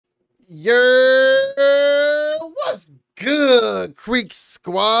What's good, Creek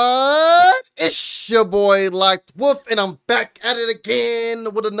Squad? It's your boy LoccdWolf, and I'm back at it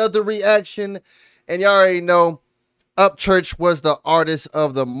again with another reaction. And y'all already know, Upchurch was the artist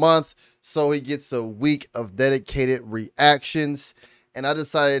of the month, so he gets a week of dedicated reactions. And I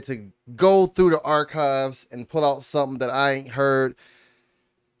decided to go through the archives and pull out something that I ain't heard.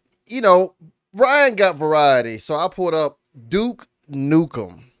 You know, Ryan got variety, so I pulled up Duke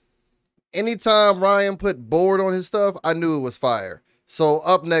Nukem. Anytime Ryan put board on his stuff, I knew it was fire. So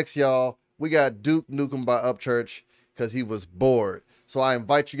up next, y'all, we got Duke Nukem by Upchurch because he was bored. So I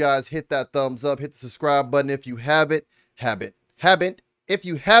invite you guys, hit that thumbs up, hit the subscribe button if you haven't, if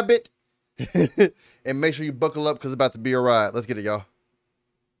you haven't, and make sure you buckle up because it's about to be a ride. Let's get it, y'all.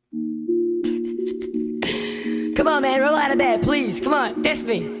 Come on, man, roll out of bed, please. Come on, diss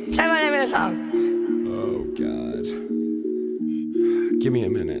me. Say my name in a song. Oh, God. Give me a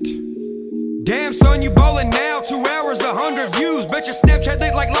minute. Damn, son, you ballin' now. 2 hours, 100 views. Bet your Snapchat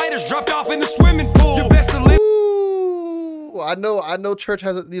lit like lighters dropped off in the swimming pool. Your best to live. Ooh, I know. Church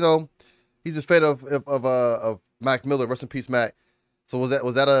has a, you know, he's a fan of Mac Miller. Rest in peace, Mac. So was that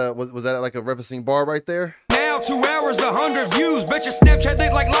like a referencing bar right there? Now 2 hours, 100 views. Bet your Snapchat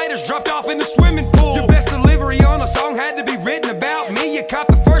lit like lighters dropped off in the swimming pool. Your best delivery on a song had to be written about me. You caught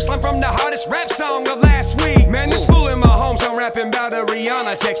the first line from the hottest rap song of last week. Man, this fool in my home song rapping about a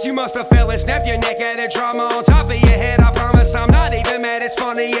Rihanna text. You must have fell and snapped your neck, added trauma on top of your head. I promise I'm not even mad. It's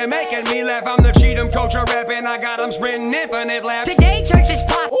funny, you're making me laugh. I'm the Cheatham coach of rapping. I got him sprinting infinite laps. Today, church is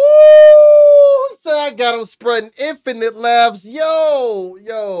pop. Ooh, he said I got him spreading infinite laughs.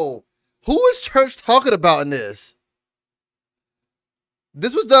 Yo, who is Church talking about in this?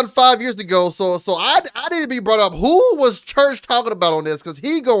 This was done 5 years ago, so I need to be brought up. Who was Church talking about on this? Because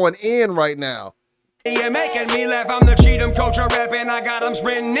he going in right now. You're making me laugh. I'm the Cheatham coach of rapping. I got him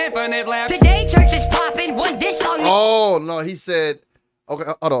sprinting infinite laps. Today, church is popping. One diss song. Oh no, he said.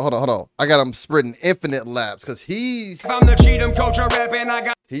 Okay, hold on. I got him sprinting infinite laps because I'm the Cheatham coach of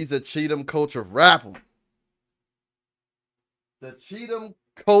rapping. He's a Cheatham coach of rapping. The Cheatham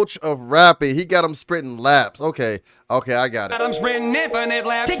coach of rapping. He got him sprinting laps. Okay, I got it. I'm sprinting infinite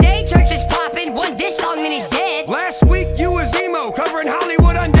laps. Today, church is popping. One diss song, then he's dead. Last week you was emo covering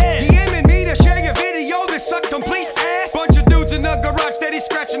Hollywood Undead. DMing me to share your video. This sucked complete ass. Bunch of dudes in the garage steady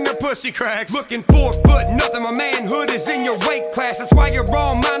scratching their pussy cracks. Looking 4 foot nothing. My manhood is in your weight class. That's why you're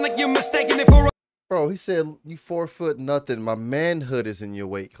wrong, mind like you're mistaking it for a. Bro, he said you 4 foot nothing. My manhood is in your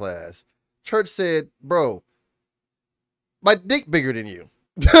weight class. Church said, bro, my dick bigger than you.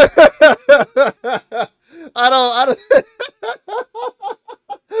 I don't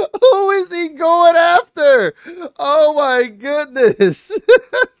Who is he going after? Oh my goodness.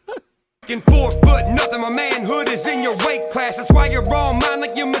 4 foot nothing. My manhood is in your weight class. That's why you're wrong, mind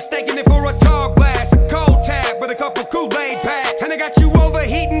like you're mistaking it for a tall glass. A cold tap with a couple Kool-Aid packs. And I got you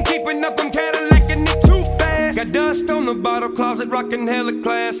overheating, keeping up, I'm Cadillacing it too fast. Got dust on the bottle closet, rocking hella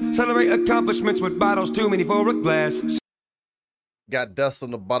class. Celebrate accomplishments with bottles too many for a glass. Got dust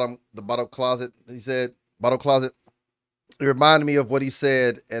on the bottom closet. He said bottle closet. It reminded me of what he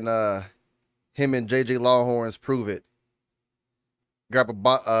said, and him and JJ Longhorns Prove It. Grab a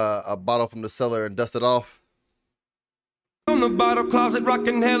bottle from the cellar and dust it off. On the bottle closet,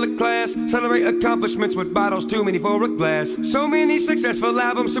 rocking hella class. Celebrate accomplishments with bottles too many for a glass. So many successful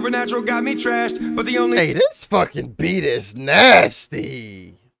albums, Supernatural got me trashed, but the only. Hey, this fucking beat is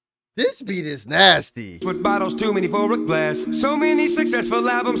nasty. This beat is nasty. With bottles too many for a glass. So many successful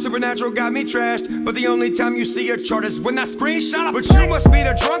albums, Supernatural got me trashed, but the only time you see a chart is when I screenshot a. But you must be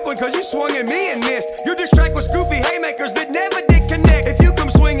the drunk one, cause you swung at me and missed. Your diss track was goofy haymakers that never did connect. If you come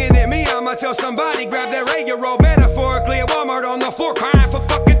swinging at me, I'ma tell somebody grab their 8-year-old metaphorically at Walmart on the floor crying for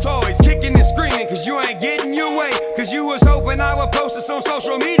fucking toys, kicking and screaming cause you ain't getting your way, cause you was hoping I would post this on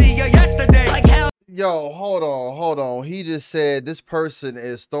social media yesterday. Like hell. Yo, hold on. He just said this person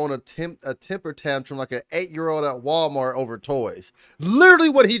is throwing a temper tantrum like an 8-year-old at Walmart over toys. Literally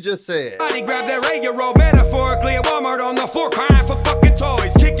what he just said. Somebody grabbed their 8-year-old metaphorically at Walmart on the floor crying for fucking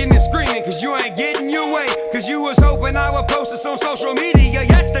toys, kicking and screaming cause you ain't getting your way, cause you was hoping I would post this on social media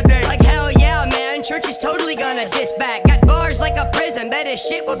yesterday. Like hell yeah, man. Church is totally gonna diss back. Got bars like a prison. Bet his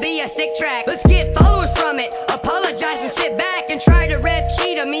shit will be a sick track. Let's get followers from it. Apologize and sit back and try to rep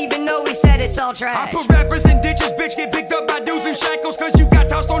Cheatham even though he said it's all trash. I put rappers in ditches, bitch, get picked up by dudes in shackles, cause you got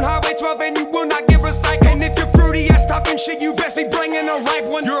tossed on Highway 12 and you will not get recycled. And if you're fruity ass talking shit, you best be bringing a ripe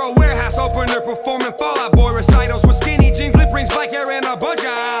one. You're a warehouse opener performing Fall Out Boy recitals with skinny jeans, lip rings, black hair, and a bunch of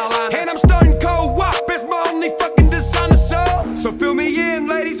eyeliner. And I'm starting co-op, it's my only fucking designer soul. So fill me in,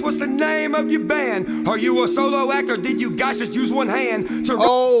 ladies, what's the name name of your band? Are you a solo act or did you guys just use one hand to...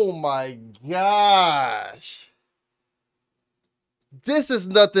 Oh my gosh. This is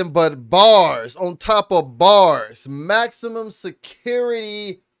nothing but bars on top of bars. Maximum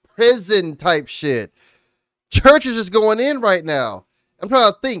security prison type shit. Church is just going in right now. I'm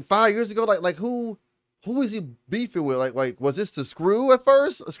trying to think. 5 years ago, like who is he beefing with? Like was this the Screw at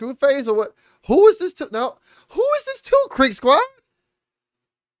first? A Screw phase or what? Who is this to now? Who is this to, Creek Squad?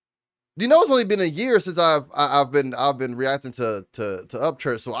 You know, it's only been a year since I've been reacting to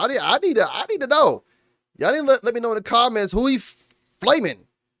Upchurch, so I need to know. Y'all need to let me know in the comments who he flaming.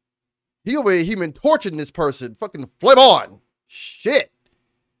 He over here human torturing this person. Fucking flame on. Shit.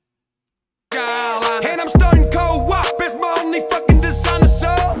 And I'm starting co-op, it's my only fucking designer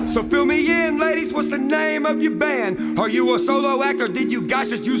soul. So fill me in, ladies, what's the name of your band? Are you a solo act or did you guys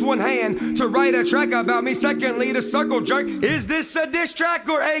just use one hand to write a track about me? Secondly, the circle jerk. Is this a diss track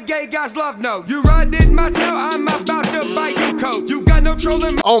or a gay guy's love note? You riding my tail, I'm about to bite your coat. You got no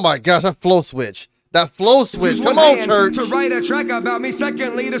trolling. Oh my gosh, that flow switch. That flow switch. Come on, Church. To write a track about me.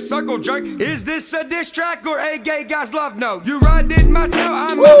 Secondly, the circle jerk. Is this a diss track or a gay guy's love note? You riding my tail,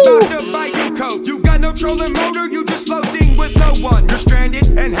 I'm about to bite your coat. You got no trolling motor, you just floating with no one. You're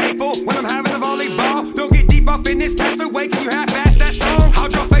stranded and hateful when I'm having a volleyball. Don't get deep off in this castaway cause you half-assed that song. I'll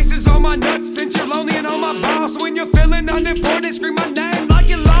draw faces on my nuts since you're lonely and on my balls. So when you're feeling unimportant, scream my name like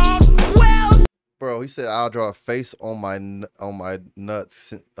you're lost. Well, bro, he said I'll draw a face on my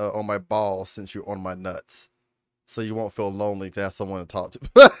nuts, on my balls since you're on my nuts, so you won't feel lonely to have someone to talk to.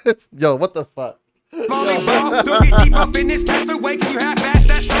 Yo, what the fuck? Volleyball, don't get deep up in this castaway cause you half-assed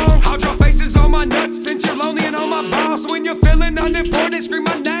that song. I'll draw faces on my nuts since you're lonely and on my balls. So when you're feeling unimportant, scream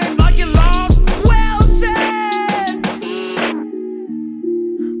my name like you're lost. Well said.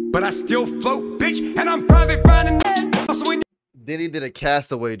 But I still float, bitch, and I'm private riding. So when Then he did a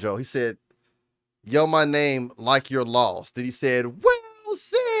castaway joke. He said, yell my name like you're lost. Then he said, well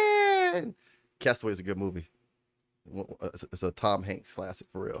said. Castaway is a good movie. It's a Tom Hanks classic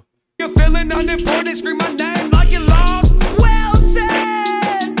for real. You're feeling unimportant, scream my name like you're lost. Well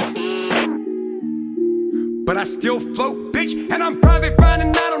said. But I still float, bitch, and I'm private riding.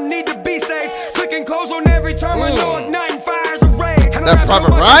 I don't need to be safe. Clicking close on every turn, I know igniting fires of rage. And that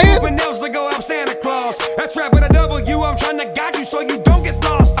Private Ryan? Nails to go out Santa Claus. That's right with a W. I'm trying to guide you so you don't get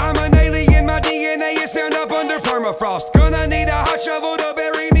lost. I'm an alien, my DNA is found up under permafrost. Gonna need a hot shovel to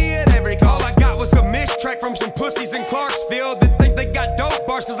bury me at every call. All I got was a mistrack from some pussies in Clarksville that think they got dope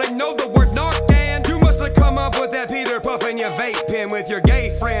bars cause they know the word Narcan. You must have come up with that Peter Puff in your vape pen with your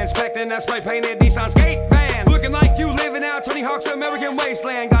gay friends, expecting that spray painted Nissan skate van. Looking like you living out Tony Hawk's American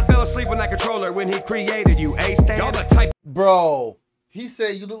Wasteland. God fell asleep on that controller when he created you, A-Stan. Y'all the type. Bro, he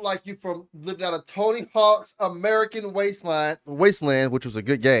said you look like you from living out of Tony Hawk's American Wasteland, which was a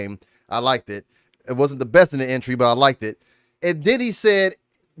good game. I liked it. It wasn't the best in the entry, but I liked it. And then he said,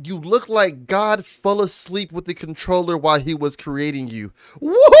 you look like God fell asleep with the controller while he was creating you.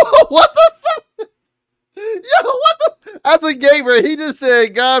 Whoa, what the fuck? Yo, what the? As a gamer, he just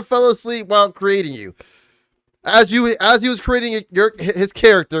said God fell asleep while creating you. As he was creating his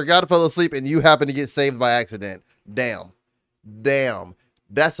character, God fell asleep and you happened to get saved by accident. Damn. Damn.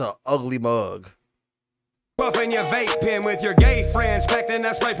 That's an ugly mug. Puffing your vape pen with your gay friends, expecting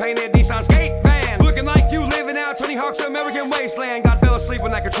that spray painted Nissan skate van. Looking like you living out Tony Hawk's American Wasteland. God fell asleep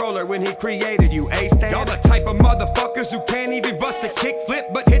on that controller when he created you, A-Stan. Y'all the type of motherfuckers who can't even bust a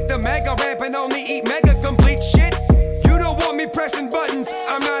kickflip, but hit the mega ramp and only eat mega complete shit. You don't want me pressing buttons,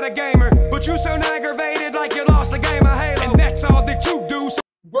 I'm not a gamer, but you so aggravated like you lost the game of Halo. And that's all that you do. So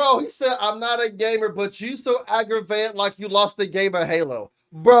bro, he said, I'm not a gamer, but you so aggravated like you lost the game of Halo.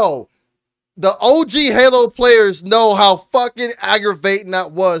 Bro, the OG Halo players know how fucking aggravating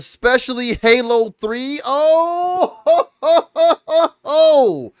that was, especially Halo 3. Oh,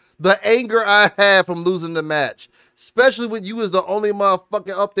 the anger I had from losing the match, especially when you was the only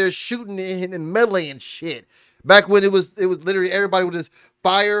motherfucker up there shooting and melee and shit. Back when it was literally everybody would just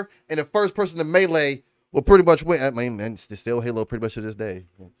fire, and the first person to melee will pretty much win. I mean, man, it's still Halo pretty much to this day.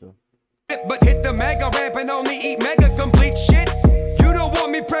 So. But hit the mega ramp and only eat mega complete shit. You don't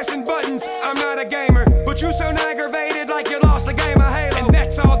want me pressing buttons, I'm not a gamer, but you so aggravated like you lost the game of Halo. And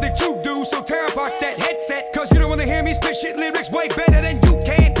that's all that you do, so tear apart that headset, cause you don't want to hear me spit shit lyrics way better than you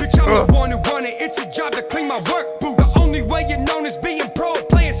can. Bitch, I'm the one who run it, it's a job to clean my work boot. The only way you're known is being pro,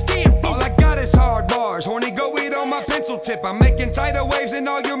 playing skin. All I got is hard bars, horny go eat on my pencil tip. I'm making tidal waves and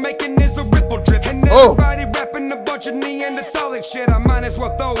all you're making is a ripple drip. And everybody rapping a bunch of Neanderthalic shit. I might as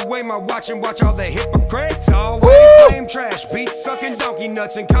well throw away my watch and watch all the hypocrites. Always lame trash, beats sucking donkey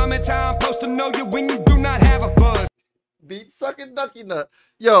nuts, and comments how I'm supposed to know you when you do not have a buzz. Beat sucking donkey nut.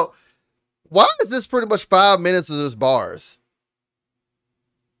 Yo, Why is this pretty much 5 minutes of just bars?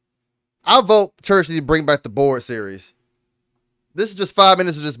 I vote Church need to bring back the board series. This is just 5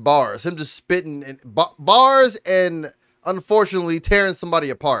 minutes of just bars. Him just spitting in bars and unfortunately tearing somebody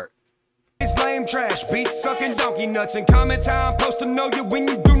apart. It's lame trash, beat sucking donkey nuts, and comment how I'm supposed to know you when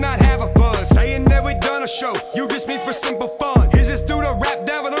you do not have a buzz. Saying that we done a show, you just mean for simple fun. Is this dude a rap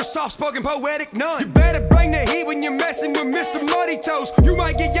down with her soft-spoken poetic nun? You better bring the heat when you're messing with Mr. Muddy Toes. You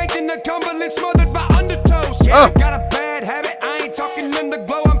might get yanked in the Cumberland, smothered by undertows. Yeah, I got a bad habit, I ain't talking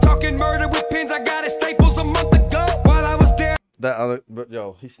underglow. I'm talking murder with pins, I got it Staples a month ago. While I was there. That other, but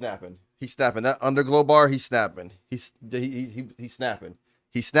yo, he's snapping. He's snapping. That underglow bar, he's snapping. He's snapping.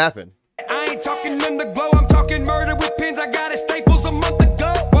 He's snapping. I ain't talking underglow, I'm talking murder with pins. I got it Staples a month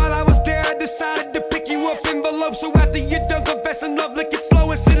ago. While I was there, I decided to pick you up envelopes. So after you're done confessing love, lick it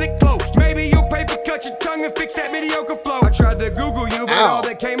slow and seal it close. Maybe your paper cut your tongue and fix that mediocre flow. I tried to Google you, but all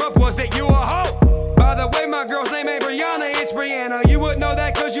that came up was that you a hoe. By the way, my girl's name ain't Brianna, it's Brianna. You would know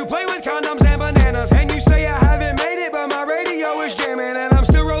that cause you play with condoms and bananas. And you say I haven't made it, but my radio is jamming. And I'm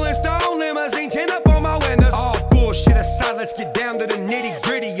still rolling stone, limousine, 10 up on my windows. All bullshit aside, let's get down to the nitty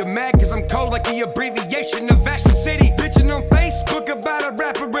gritty. You're mad cause I'm cold like the abbreviation of Ashton City. Bitching on Facebook about a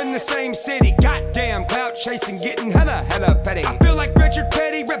rapper in the same city. Goddamn, clout chasing, getting hella petty. I feel like Richard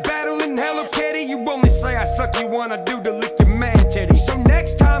Petty, rap battling Hello Kitty. You only say I suck, you wanna do to lick your man titty. So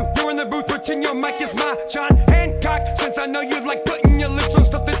next time you're in the booth, pretend your mic is my John Hancock. Since I know you like putting your lips on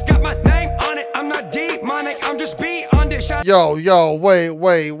stuff that's got my name on it. I'm not demonic, I'm just beyond it. Yo, wait.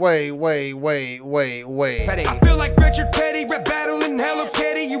 Petty. I feel like Richard Petty, rap battling Hello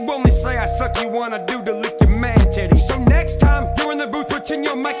Kitty. You only say I suck, you wanna do to lick your man titty. So next time you're in the booth, pretend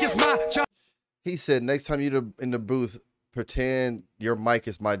your mic is my John. He said next time you're in the booth, pretend your mic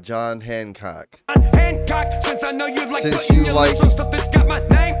is my John Hancock. Hancock, since I know you like putting your lips on stuff that's got my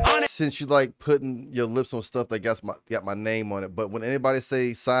name on it. Since you like putting your lips on stuff that got my name on it. But when anybody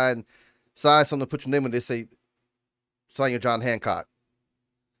say sign something, put your name on it, they say sign your John Hancock.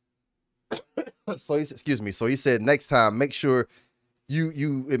 So he said next time make sure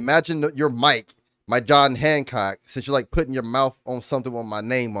you imagine your mic, my John Hancock, since you like putting your mouth on something with my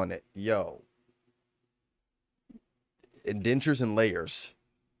name on it. Yo. Indentures and layers.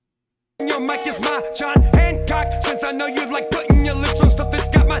 Your mic is my John Hancock, since I know you like putting your lips on stuff that's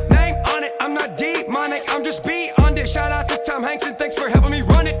got my name on it. I'm not demonic, I'm just beyond it. Shout out to Tom Hanks and thanks for helping me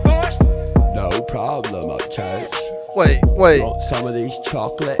run it, boys. No problem, Upchurch. Wait. Want some of these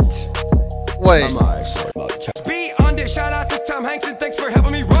chocolates? Wait. Beyond it. Shout out to Tom Hanks and thanks for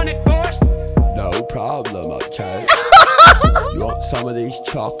helping me run it, boys. No problem, Upchurch. You want some of these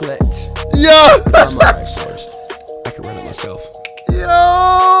chocolates? Yo. I'm alright first. I can run it myself.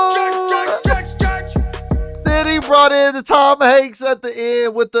 Yo. Then he brought in the Tom Hanks at the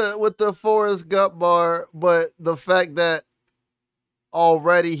end with the Forrest Gump bar, but the fact that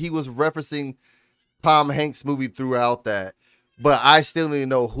already he was referencing Tom Hanks movie throughout that. But I still need to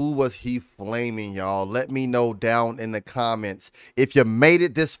know who was he flaming, y'all. Let me know down in the comments. If you made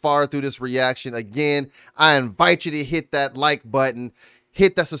it this far through this reaction, again, I invite you to hit that like button,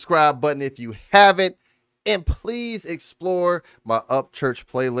 hit that subscribe button if you haven't, and please explore my Upchurch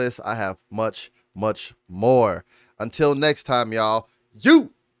playlist. I have much more. Until next time, y'all,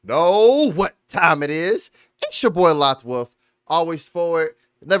 you know what time it is. It's your boy LoccdWolf. Always forward,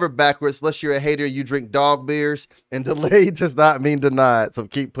 never backwards. Unless you're a hater, you drink dog beers. And delayed does not mean denied. So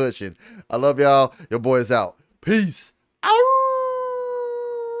keep pushing. I love y'all. Your boy is out. Peace. Ow.